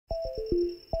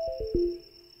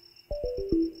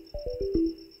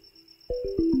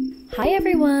Hi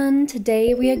everyone!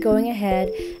 Today we are going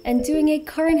ahead and doing a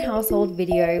current household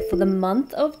video for the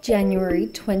month of January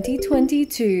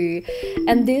 2022,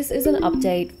 and this is an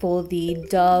update for the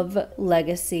Dove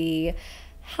Legacy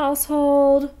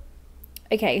household.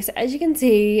 Okay, so as you can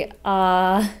see,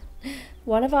 there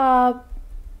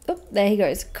he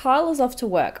goes. Kyle is off to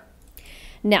work.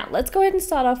 Now, let's go ahead and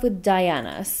start off with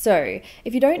Diana. So,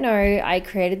 if you don't know, I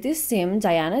created this sim,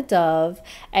 Diana Dove,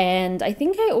 and I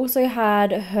think I also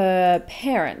had her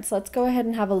parents. Let's go ahead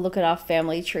and have a look at our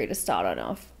family tree to start on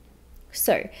off.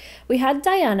 So, we had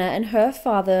Diana, and her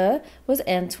father was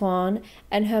Antoine,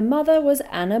 and her mother was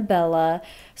Annabella.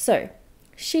 So,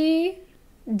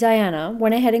 Diana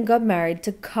went ahead and got married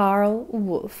to Carl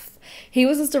Wolf. He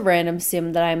was just a random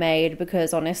sim that I made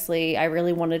because honestly I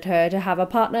really wanted her to have a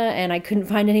partner and I couldn't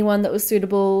find anyone that was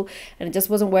suitable and it just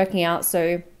wasn't working out,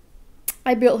 so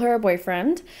I built her a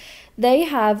boyfriend. They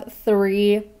have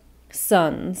 3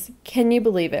 sons. Can you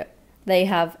believe it? They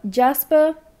have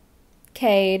Jasper,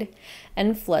 Cade,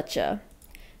 and Fletcher.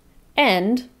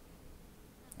 And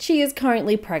she is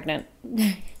currently pregnant.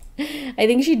 I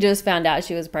think she just found out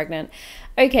she was pregnant.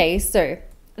 Okay, so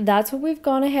that's what we've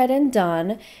gone ahead and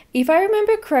done. If I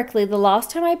remember correctly, the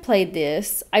last time I played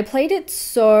this, I played it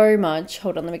so much.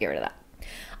 Hold on, let me get rid of that.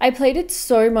 I played it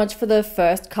so much for the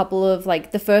first couple of,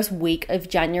 the first week of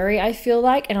January, I feel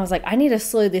like. And I was like, I need to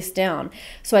slow this down.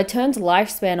 So I turned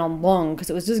lifespan on long because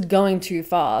it was just going too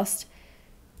fast.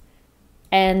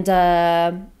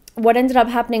 And what ended up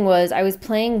happening was I was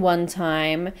playing one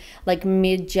time,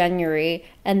 mid-January,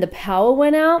 and the power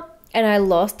went out. And I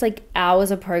lost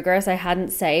hours of progress I hadn't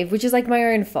saved, which is my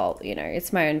own fault,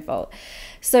 it's my own fault.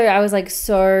 So I was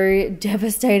so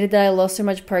devastated that I lost so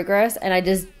much progress, and I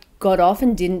just got off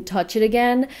and didn't touch it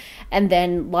again. And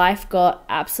then life got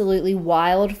absolutely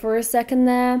wild for a second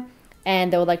there.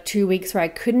 And there were 2 weeks where I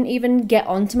couldn't even get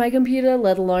onto my computer,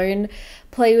 let alone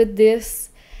play with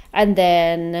this. And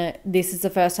then this is the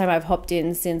first time I've hopped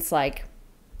in since I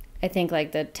think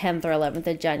the 10th or 11th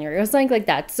of January or something like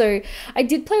that. So I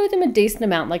did play with him a decent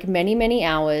amount, many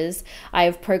hours. I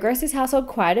have progressed this household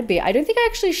quite a bit. I don't think I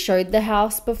actually showed the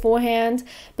house beforehand,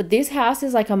 but this house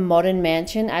is a modern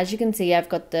mansion. As you can see, I've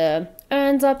got the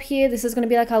urns up here. This is going to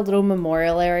be our little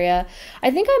memorial area.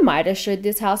 I think I might have showed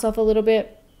this house off a little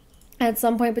bit at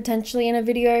some point potentially in a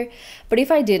video, but if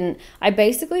I didn't, I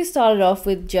basically started off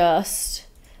with just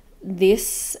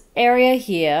this area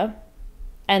here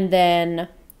and then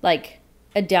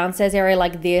a downstairs area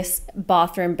like this,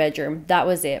 bathroom, bedroom. That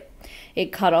was it.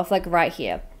 It cut off right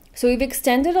here. So we've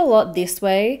extended a lot this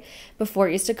way. Before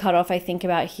it used to cut off, I think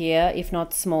about here, if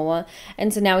not smaller.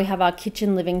 And so now we have our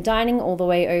kitchen, living, dining all the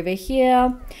way over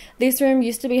here. This room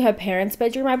used to be her parents'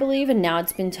 bedroom, I believe, and now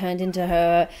it's been turned into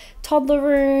her toddler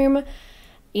room.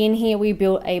 In here we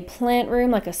built a plant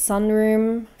room, a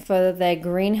sunroom for their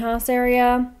greenhouse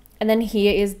area. And then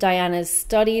here is Diana's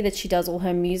study that she does all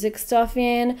her music stuff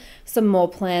in, some more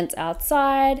plants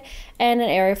outside, and an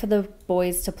area for the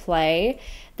boys to play.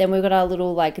 Then we've got our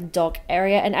little dock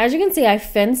area. And as you can see, I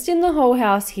fenced in the whole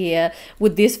house here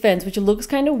with this fence, which looks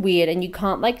kind of weird, and you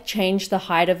can't change the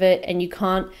height of it, and you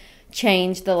can't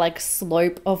change the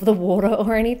slope of the water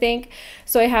or anything.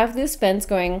 So I have this fence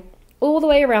going all the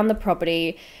way around the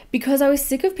property because I was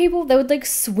sick of people that would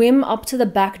swim up to the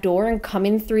back door and come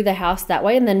in through the house that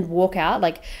way and then walk out.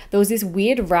 There was this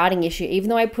weird routing issue. Even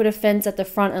though I put a fence at the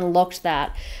front and locked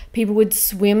that, people would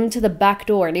swim to the back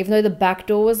door, and even though the back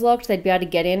door was locked, they'd be able to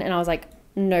get in, and I was like,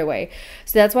 no way.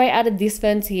 So that's why I added this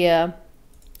fence here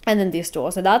and then this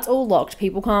door. So that's all locked.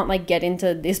 People can't get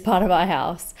into this part of our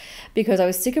house because I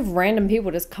was sick of random people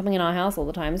just coming in our house all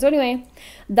the time. So anyway,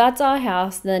 that's our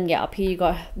house. Then yeah, up here you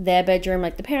got their bedroom,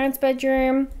 the parents'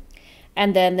 bedroom.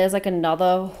 And then there's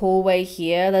another hallway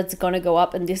here that's going to go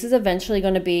up, and this is eventually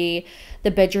going to be the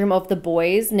bedroom of the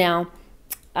boys. Now,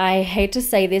 I hate to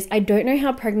say this, I don't know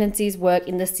how pregnancies work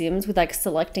in The Sims with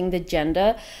selecting the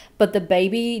gender, but the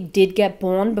baby did get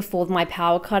born before my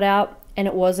power cut out, and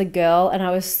it was a girl, and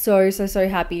I was so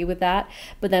happy with that.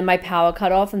 But then my power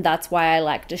cut off, and that's why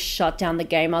I just shut down the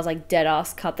game. I was dead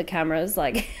ass, cut the cameras,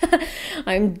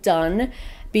 I'm done,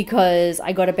 because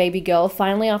I got a baby girl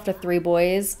finally after 3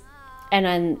 boys, and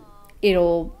then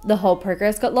the whole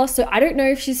progress got lost. So I don't know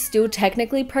if she's still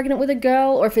technically pregnant with a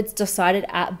girl or if it's decided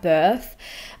at birth,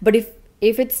 but if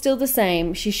it's still the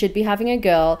same, she should be having a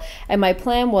girl. And my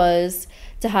plan was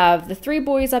to have the 3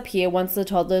 boys up here once the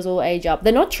toddlers all age up.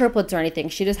 They're not triplets or anything.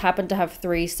 She just happened to have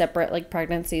 3 separate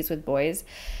pregnancies with boys.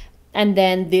 And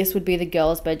then this would be the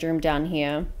girls' bedroom down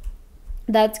here.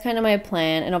 that's kind of my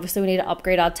plan. And obviously we need to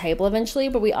upgrade our table eventually,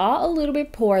 but we are a little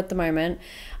bit poor at the moment.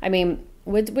 I mean,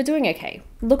 we're doing okay.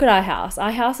 Look at our house.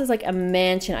 Our house is like a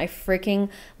mansion. I freaking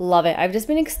love it. I've just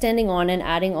been extending on and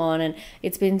adding on, and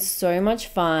it's been so much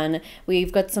fun.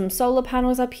 We've got some solar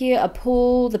panels up here, a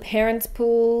pool, the parents'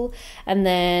 pool, and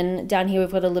then down here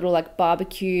we've got a little like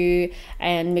barbecue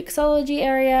and mixology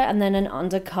area, and then an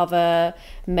undercover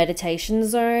meditation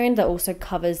zone that also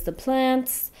covers the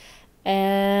plants.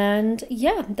 And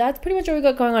yeah, that's pretty much what we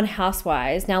got going on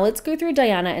house-wise. Now let's go through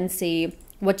Diana and see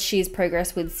what she's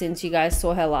progressed with since you guys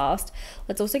saw her last.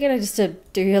 Let's also get her just to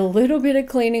do a little bit of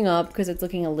cleaning up because it's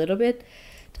looking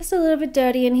just a little bit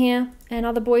dirty in here. And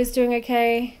are the boys doing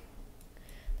okay?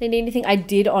 They need anything? I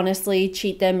did honestly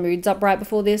cheat their moods up right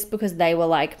before this because they were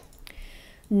like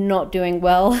not doing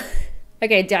well.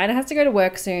 Okay, Diana has to go to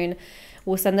work soon.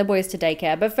 We'll send the boys to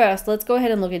daycare. But first, let's go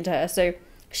ahead and look into her. So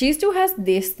she still has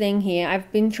this thing here. I've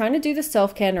been trying to do the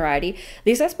self-care variety.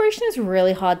 This aspiration is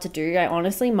really hard to do. I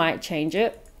honestly might change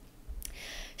it.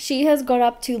 She has got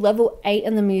up to level 8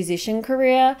 in the musician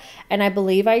career, and I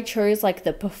believe I chose like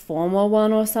the performer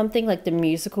one or something, like the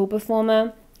musical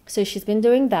performer. So she's been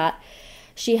doing that.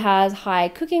 She has high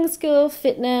cooking skill,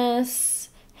 fitness,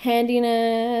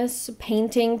 handiness,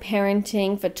 painting,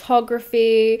 parenting,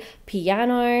 photography,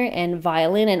 piano, and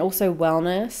violin, and also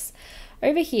wellness.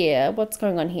 Over here, what's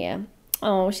going on here?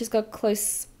 Oh, she's got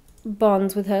close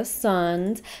bonds with her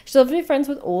sons. She's obviously friends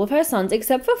with all of her sons,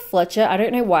 except for Fletcher. I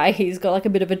don't know why he's got like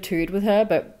a bit of a tood with her,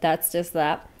 but that's just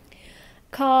that.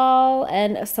 Carl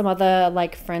and some other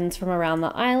like friends from around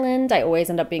the island. I always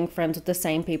end up being friends with the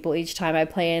same people each time I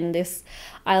play in this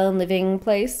island living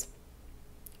place.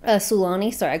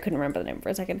 Sulani, sorry, I couldn't remember the name for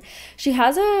a second. She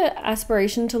has a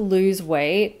aspiration to lose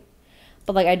weight,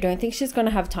 but like I don't think she's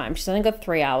gonna have time. She's only got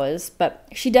 3 hours, but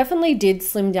she definitely did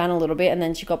slim down a little bit, and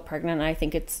then she got pregnant, and I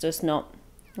think it's just not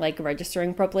like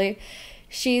registering properly.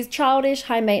 She's childish,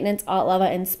 high maintenance, art lover,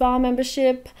 and spa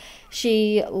membership.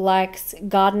 She likes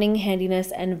gardening,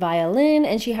 handiness, and violin,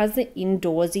 and she has the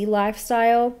indoorsy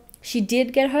lifestyle. She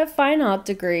did get her fine art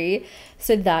degree,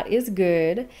 so that is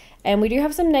good. And we do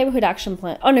have some neighborhood action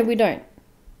plan. Oh no, we don't.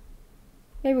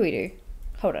 Maybe we do.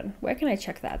 Hold on, where can I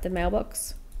check that? The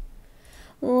mailbox?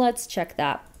 Let's check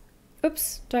that.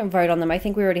 Oops, don't vote on them. I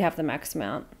think we already have the max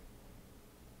amount.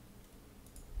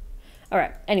 All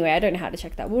right, anyway, I don't know how to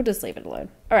check that. We'll just leave it alone.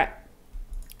 All right,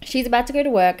 she's about to go to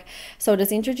work, so I'll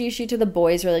just introduce you to the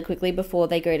boys really quickly before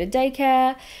they go to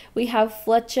daycare. We have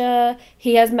Fletcher.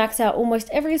 He has maxed out almost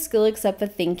every skill except for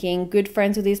thinking, good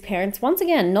friends with his parents. Once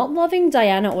again, not loving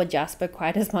Diana or Jasper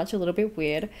quite as much, a little bit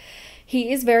weird.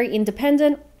 He is very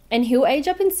independent, and he'll age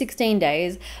up in 16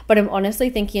 days, but I'm honestly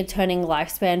thinking of turning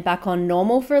lifespan back on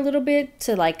normal for a little bit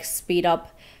to like speed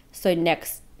up so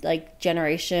next like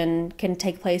generation can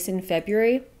take place in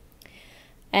February.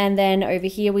 And then over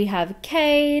here we have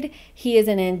Cade. He is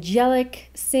an angelic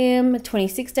sim,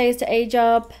 26 days to age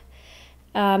up.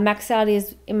 Max out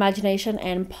his imagination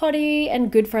and potty,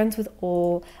 and good friends with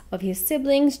all of his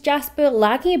siblings. Jasper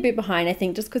lagging a bit behind, I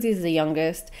think, just because he's the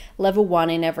youngest. Level 1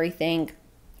 in everything.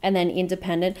 And then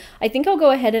independent. I think I'll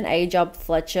go ahead and age up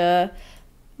Fletcher.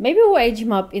 Maybe we'll age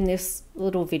him up in this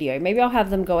little video. Maybe I'll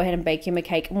have them go ahead and bake him a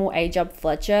cake and we'll age up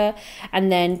Fletcher.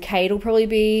 And then Kate will probably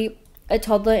be a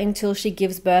toddler until she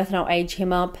gives birth, and I'll age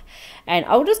him up. And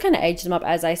I'll just kind of age them up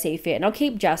as I see fit. And I'll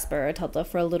keep Jasper a toddler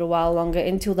for a little while longer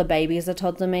until the baby is a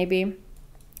toddler maybe.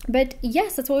 But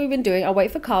yes, that's what we've been doing. I'll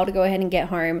wait for Carl to go ahead and get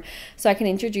home so I can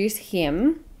introduce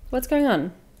him. What's going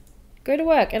on? Go to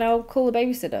work and I'll call a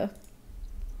babysitter.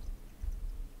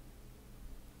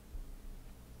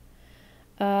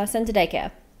 Sent to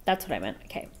daycare. That's what I meant.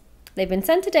 Okay. They've been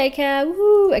sent to daycare.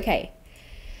 Woohoo. Okay.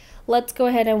 Let's go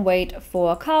ahead and wait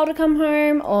for Carl to come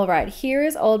home. All right. Here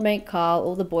is old mate Carl.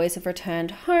 All the boys have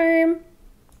returned home.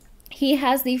 He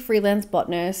has the freelance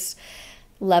botanist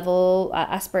level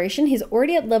aspiration. He's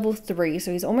already at level 3,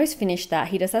 so he's almost finished that.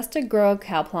 He just has to grow a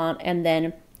cow plant and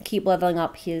then keep leveling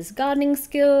up his gardening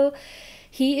skill.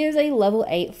 He is a level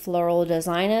 8 floral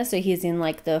designer, so he's in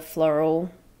like the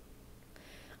floral.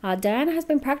 Diana has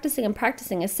been practicing and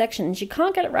practicing a section and she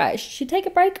can't get it right. Should she take a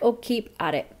break or keep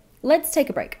at it? Let's take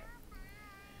a break.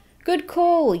 Good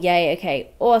call. Yay.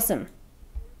 Okay. Awesome.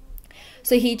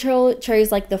 So he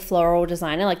chose like the floral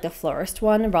designer, like the florist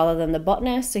one rather than the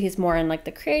botanist. So he's more in like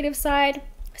the creative side.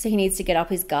 So he needs to get up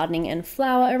his gardening and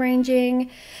flower arranging.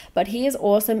 But he is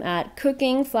awesome at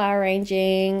cooking, flower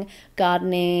arranging,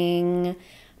 gardening,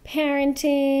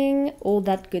 parenting, all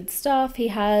that good stuff. He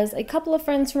has a couple of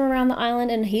friends from around the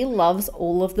island and he loves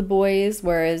all of the boys,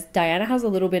 whereas Diana has a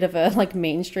little bit of a like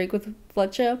mean streak with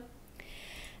Fletcher.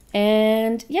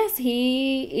 And yes,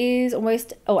 he is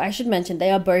almost, oh, I should mention,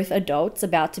 they are both adults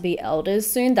about to be elders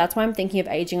soon. That's why I'm thinking of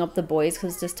aging up the boys,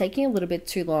 because it's just taking a little bit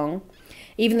too long.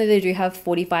 Even though they do have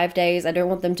 45 days, I don't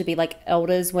want them to be like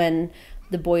elders when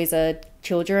the boys are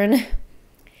children.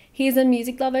 He's a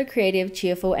music lover, creative,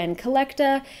 cheerful, and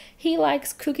collector. He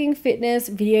likes cooking, fitness,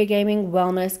 video gaming,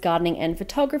 wellness, gardening, and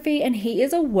photography, and he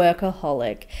is a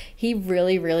workaholic. He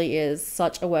really, really is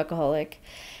such a workaholic.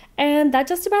 And that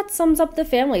just about sums up the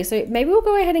family. So maybe we'll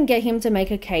go ahead and get him to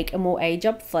make a cake and we'll age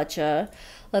up Fletcher.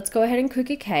 Let's go ahead and cook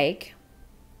a cake.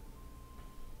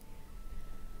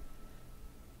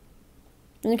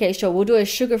 Okay, sure, we'll do a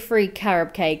sugar-free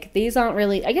carob cake. These aren't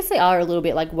really, I guess they are a little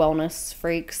bit like wellness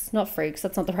freaks. Not freaks,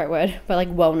 that's not the right word, but like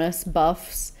wellness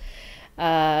buffs.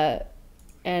 And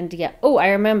yeah, oh, I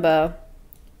remember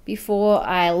before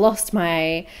I lost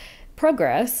my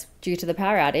progress due to the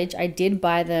power outage, I did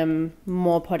buy them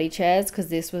more potty chairs because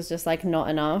this was just like not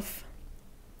enough.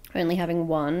 Only having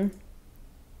one.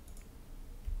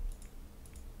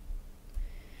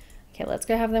 Okay, let's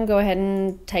go have them go ahead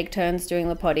and take turns doing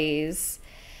the potties.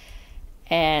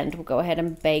 And we'll go ahead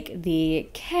and bake the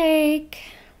cake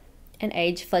and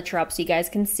age Fletcher up so you guys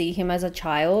can see him as a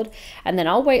child. And then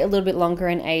I'll wait a little bit longer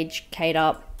and age Kate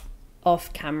up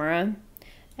off camera.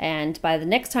 And by the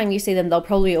next time you see them, they'll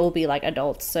probably all be like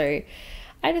adults. So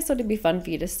I just thought it'd be fun for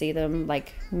you to see them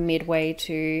like midway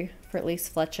to, for at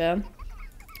least Fletcher.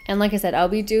 And like I said, I'll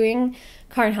be doing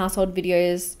current household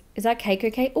videos. Is that cake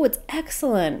okay? Oh, it's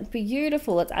excellent.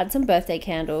 Beautiful. Let's add some birthday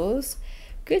candles.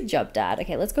 Good job, Dad.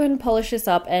 Okay, let's go ahead and polish this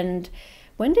up. And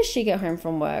when does she get home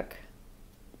from work?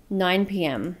 9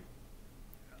 p.m.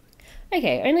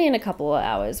 Okay, only in a couple of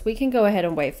hours. We can go ahead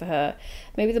and wait for her.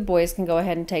 Maybe the boys can go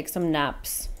ahead and take some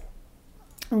naps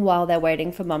while they're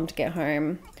waiting for Mum to get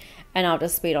home. And I'll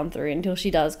just speed on through until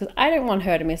she does, because I don't want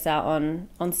her to miss out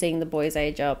on seeing the boys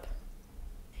age up.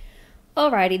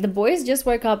 Alrighty, the boys just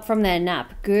woke up from their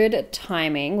nap. Good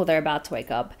timing. Well, they're about to wake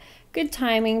up. Good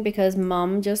timing because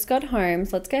Mum just got home.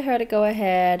 So let's get her to go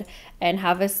ahead and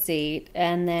have a seat.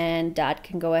 And then Dad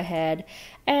can go ahead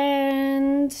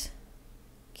and...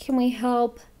 Can we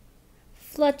help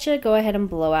Fletcher go ahead and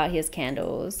blow out his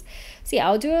candles? So yeah,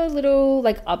 I'll do a little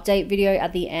like update video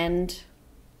at the end.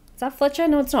 Is that Fletcher?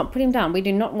 No, it's not. Put him down. We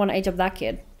do not want to age up that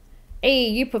kid. Hey,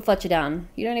 you put Fletcher down.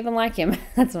 You don't even like him.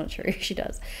 That's not true. She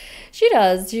does. She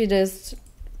does. She just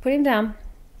put him down.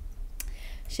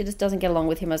 She just doesn't get along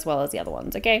with him as well as the other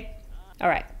ones, okay? All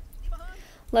right.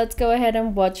 Let's go ahead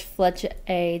and watch Fletcher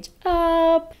age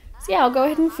up. So yeah, I'll go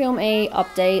ahead and film a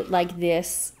update like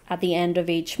this at the end of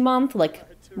each month, like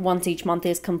once each month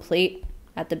is complete.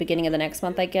 At the beginning of the next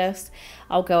month, I guess.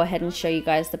 I'll go ahead and show you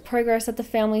guys the progress that the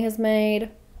family has made.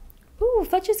 Ooh,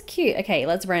 Fletcher's cute. Okay,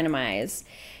 let's randomize.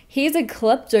 He's a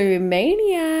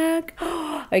kleptomaniac.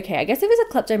 Okay, I guess if he's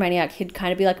a kleptomaniac, he'd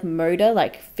kind of be like motor,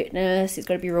 like fitness. He's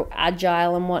got to be real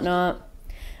agile and whatnot.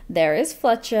 There is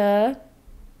Fletcher.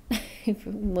 A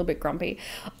little bit grumpy.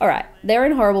 All right, they're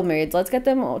in horrible moods. Let's get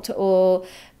them all to all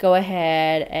go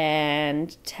ahead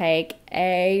and take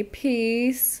a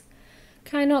piece.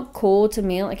 Kind of cool to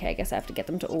meal. Okay, I guess I have to get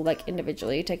them to all like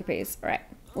individually take a piece. All right,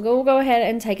 we'll go ahead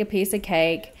and take a piece of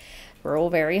cake. We're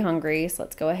all very hungry, so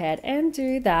let's go ahead and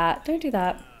do that. Don't do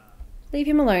that. Leave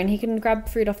him alone. He can grab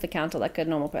food off the counter like a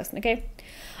normal person, okay?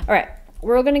 All right,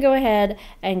 we're all gonna go ahead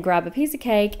and grab a piece of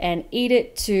cake and eat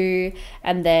it too.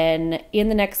 And then in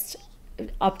the next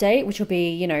update, which will be,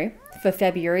 you know, for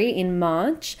February in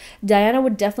March, Diana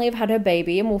would definitely have had her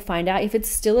baby, and we'll find out if it's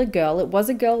still a girl. It was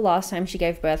a girl last time she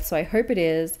gave birth, so I hope it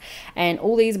is. And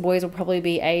all these boys will probably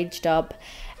be aged up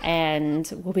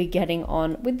and will be getting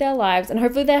on with their lives, and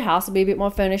hopefully their house will be a bit more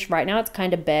furnished. Right now it's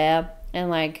kind of bare, and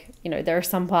like, you know, there are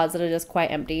some parts that are just quite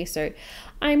empty, so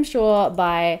I'm sure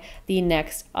by the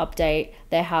next update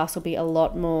their house will be a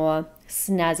lot more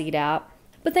snazzied out.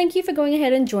 But thank you for going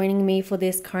ahead and joining me for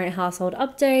this current household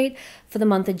update for the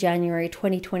month of January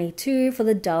 2022 for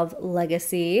the Dove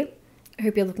Legacy. I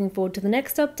hope you're looking forward to the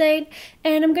next update,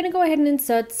 and I'm going to go ahead and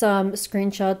insert some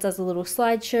screenshots as a little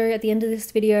slideshow at the end of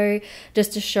this video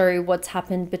just to show what's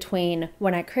happened between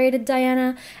when I created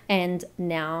Diana and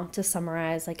now, to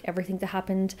summarize like everything that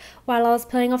happened while I was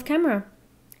playing off camera.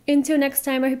 Until next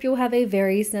time, I hope you'll have a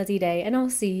very snazzy day, and I'll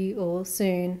see you all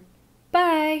soon.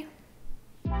 Bye!